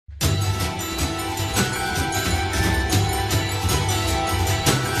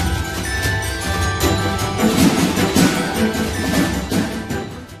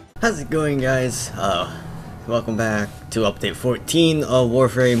How's it going, guys? Welcome back to update 14 of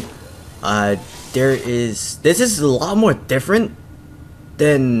Warframe. This is a lot more different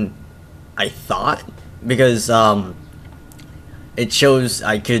than I thought, because it shows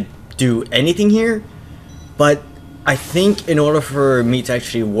I could do anything here, but I think in order for me to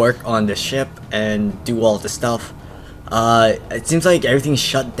actually work on the ship and do all the stuff, it seems like everything's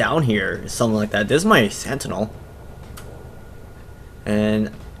shut down here, something like that. This is my Sentinel,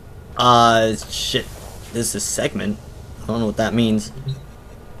 and shit, this is a segment. I don't know what that means.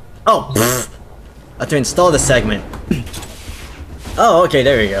 Oh, pfft. I have to install the segment. Oh, okay,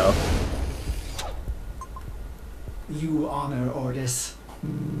 there we go. You honor Ordis.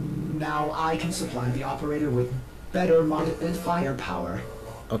 Now I can supply the operator with better modded firepower.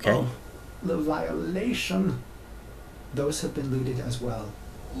 Okay. Oh, the violation. Those have been looted as well.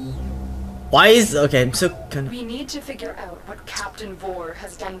 Why is okay? I'm so kind of. We need to figure out what Captain Vor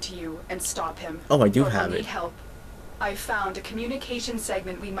has done to you and stop him. Oh, I do But have we it. need help. I found a communication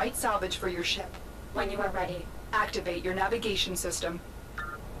segment we might salvage for your ship. When you are ready, activate your navigation system.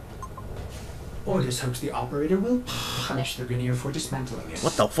 Ordis hopes the operator will punish the Grineer for dismantling it.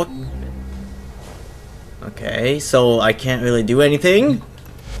 What the fuck? Okay, so I can't really do anything.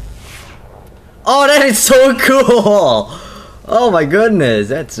 Oh, that is so cool! Oh my goodness,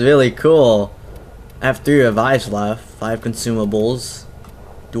 that's really cool. I have 3 revives left, 5 consumables,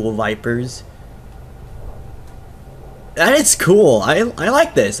 dual vipers. That is cool. I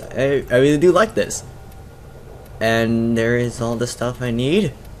like this. I really do like this. And there is all the stuff I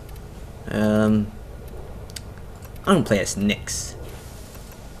need. I'm gonna play as Nyx,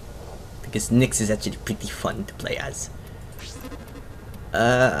 because Nyx is actually pretty fun to play as.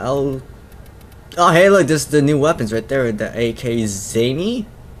 Oh, hey, look, this is the new weapons right there. The AK Zany?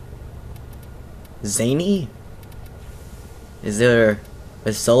 Zany? Is there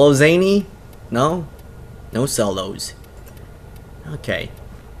a solo Zany? No? No solos. Okay.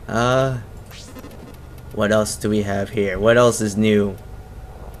 What else do we have here? What else is new?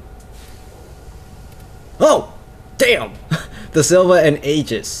 Oh! Damn! The Silva and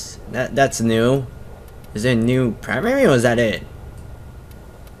Aegis. That's new. Is there a new primary, or is that it?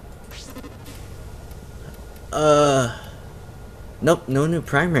 Nope, no new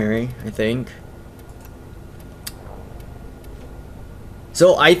primary, I think.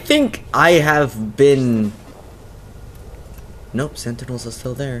 So I think I have been... Nope, Sentinels are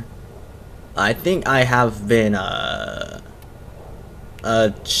still there. I think I have been,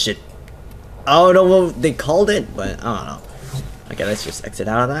 shit. I don't know what they called it, but I don't know. Okay, let's just exit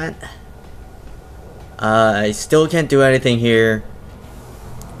out of that. I still can't do anything here.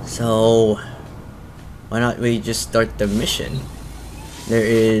 So... why not we just start the mission? There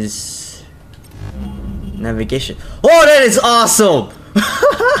is... navigation. Oh, that is awesome!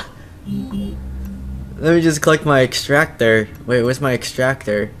 Let me just collect my extractor. Wait, where's my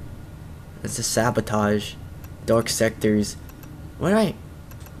extractor? It's a sabotage. Dark sectors. Where's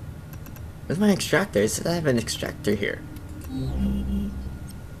my extractor? It said I have an extractor here.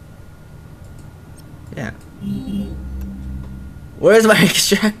 Yeah. Where's my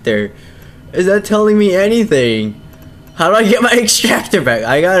extractor? Is that telling me anything? How do I get my extractor back?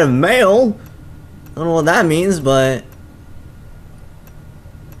 I got a mail. I don't know what that means, but...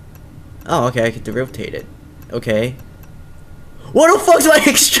 oh, okay, I get to rotate it. Okay. What the fuck's my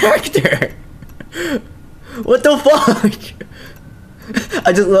extractor? What the fuck?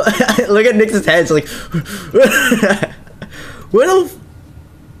 I just look at Nyx's head, it's like... what the...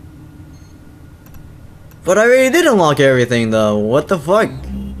 but I already did unlock everything, though. What the fuck?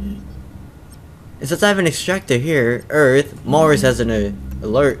 It says I have an extractor here. Earth. Mars has an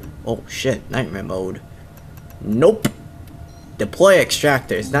alert. Oh shit, nightmare mode. Nope. Deploy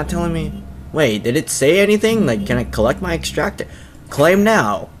extractor. It's not telling me. Wait, did it say anything? Like, can I collect my extractor? Claim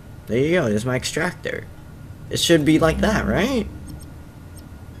now. There you go, there's my extractor. It should be like that, right?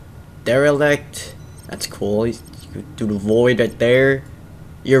 Derelict. That's cool. You could do the void right there.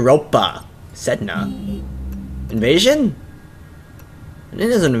 Europa. Sedna. Invasion? It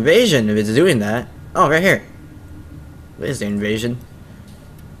is an invasion if it's doing that. Oh, right here. Where's the invasion?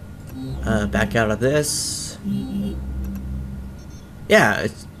 Back out of this. Yeah.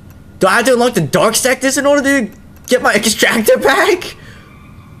 Do I have to unlock the dark sectors in order to get my extractor back?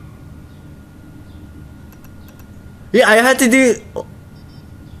 Yeah, I had to do...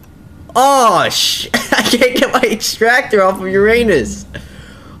 oh, shit. I can't get my extractor off of Uranus.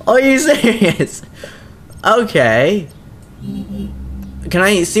 Are you serious? Okay. Can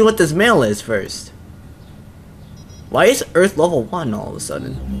I see what this mail is first? Why is Earth level 1 all of a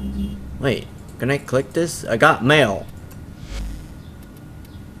sudden? Wait, can I click this? I got mail.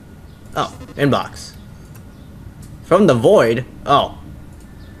 Oh, inbox. From the void? Oh.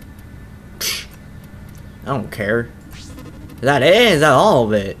 Psh, I don't care. Is that it? Is that all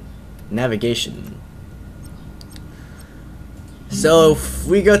of it? Navigation. So if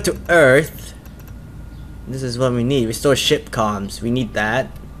we go to Earth, this is what we need. Restore ship comms. We need that.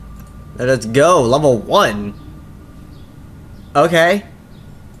 Let's go. Level 1. Okay.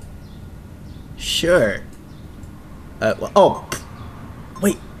 Sure. Oh.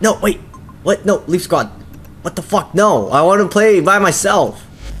 Wait. No, wait. What? No, Leaf Squad. What the fuck? No. I want to play by myself.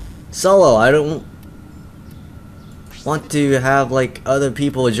 Solo. I don't want to have, like, other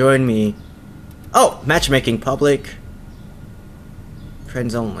people join me. Oh! Matchmaking public.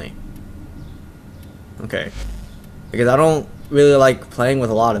 Friends only. Okay. Because I don't really like playing with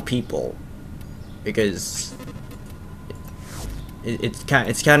a lot of people. Because it's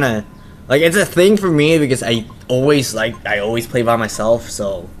kind of like, it's a thing for me because I always play by myself,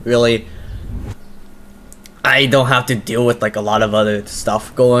 so really I don't have to deal with like a lot of other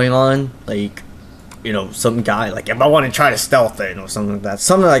stuff going on, like, you know, some guy, like if I want to try to stealth it or something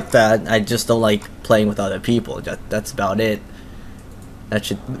like that, I just don't like playing with other people. That's about it. That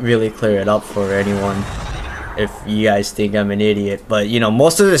should really clear it up for anyone if you guys think I'm an idiot. But you know,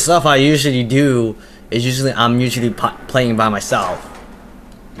 most of the stuff I usually do is I'm usually playing by myself.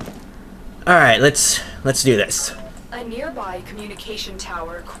 All right, let's do this. A nearby communication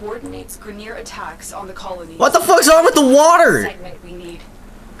tower coordinates Grineer attacks on the colony. What the fuck's wrong with the water? Segment we need.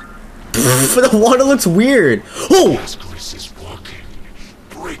 The water looks weird. Oh! Ascaris is walking,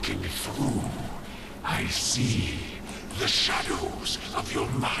 breaking through. I see the shadows of your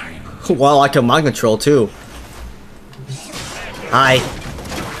mind. Well, I can mind control too. Hi.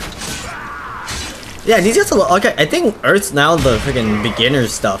 Yeah, these guys are okay. I think Earth's now the freaking beginner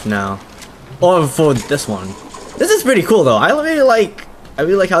stuff now. Or for this one. This is pretty cool though. I really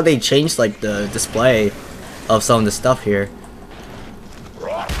like how they changed like the display of some of the stuff here.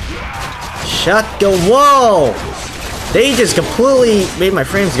 Shotgun. Whoa! They just completely made my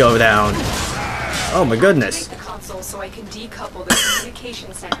frames go down. Oh my goodness. The console so I can decouple the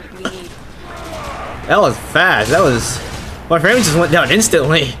communication segment we need. That was fast. That was, my frames just went down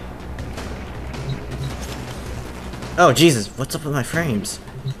instantly. Oh Jesus, what's up with my frames?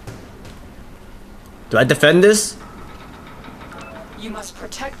 Do I defend this? You must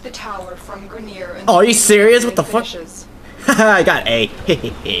protect the tower from Grineer and Oh, are you serious? What the fuck? finishes. I got A.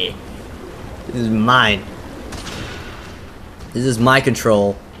 This is mine. This is my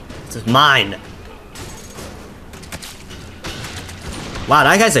control. This is mine. Wow,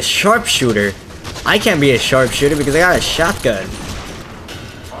 that guy's a sharpshooter. I can't be a sharpshooter because I got a shotgun.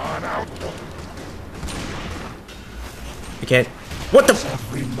 I can't. What the?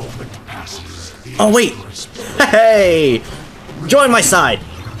 Every moment passes. Oh wait. Hey! Join my side.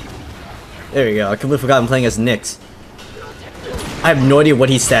 There we go. I completely forgot I'm playing as Nyx. I have no idea what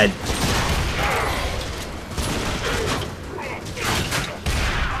he said.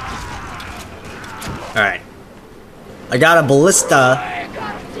 Alright. I got a ballista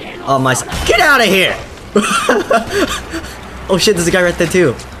on my side. Get out of here! Oh shit, there's a guy right there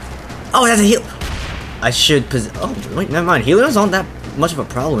too. Oh, that's a heal. I should oh, wait, never mind. Healers aren't that much of a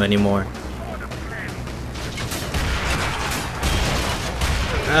problem anymore.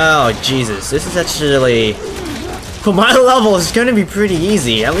 Oh, Jesus. This is actually... For my level, it's gonna be pretty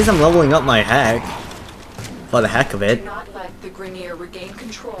easy. At least I'm leveling up my heck. For the heck of it. Do not let the Grineer regain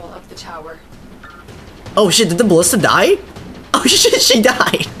control of the tower. Oh shit, did the ballista die? Oh shit, she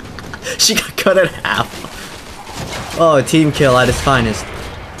died! She got cut in half. Oh, team kill at its finest.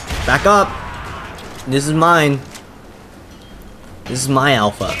 Back up! This is mine. This is my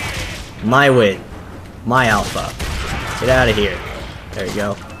alpha. My win. My alpha. Get out of here. There you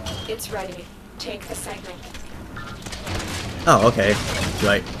go. It's ready. Take the segment. Oh, okay. Do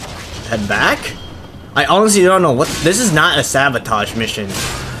I head back? I honestly don't know what. This is not a sabotage mission.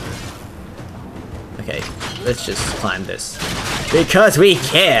 Okay, let's just climb this. Because we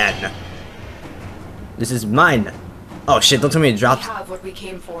can! This is mine. Oh shit, don't tell me it drops. We have what we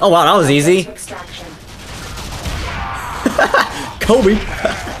came for. Oh wow, that was easy. Extraction. Kobe!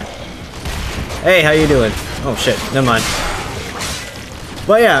 Hey, how you doing? Oh shit, never mind.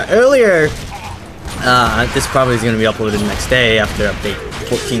 But yeah, earlier, this probably is gonna be uploaded the next day after update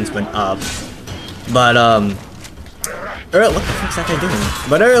 14's been up. But what the fuck's that guy doing?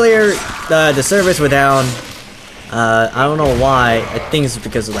 But earlier, the servers were down. I don't know why. I think it's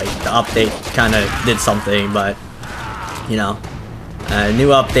because of, like, the update kind of did something, but you know, new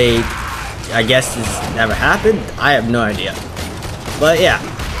update. I guess it's never happened. I have no idea. But yeah,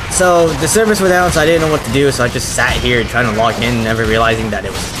 So the servers were down, so I didn't know what to do, so I just sat here trying to log in, never realizing that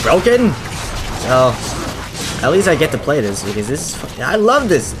it was broken. So at least I get to play this because I love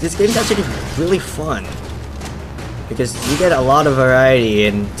this. This game's actually really fun because you get a lot of variety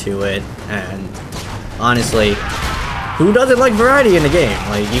into it, and honestly, who doesn't like variety in the game?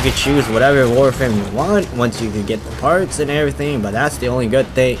 Like, you could choose whatever Warframe you want once you could get the parts and everything, but that's the only good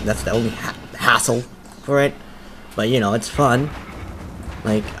thing. That's the only hassle for it. But you know, it's fun.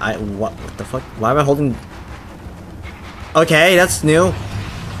 Like, what the fuck? Why am I holding? Okay, that's new.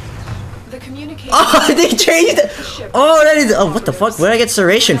 The communication. Oh, they changed it. Oh, that is. Oh, what the fuck? Where did I get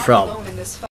serration from?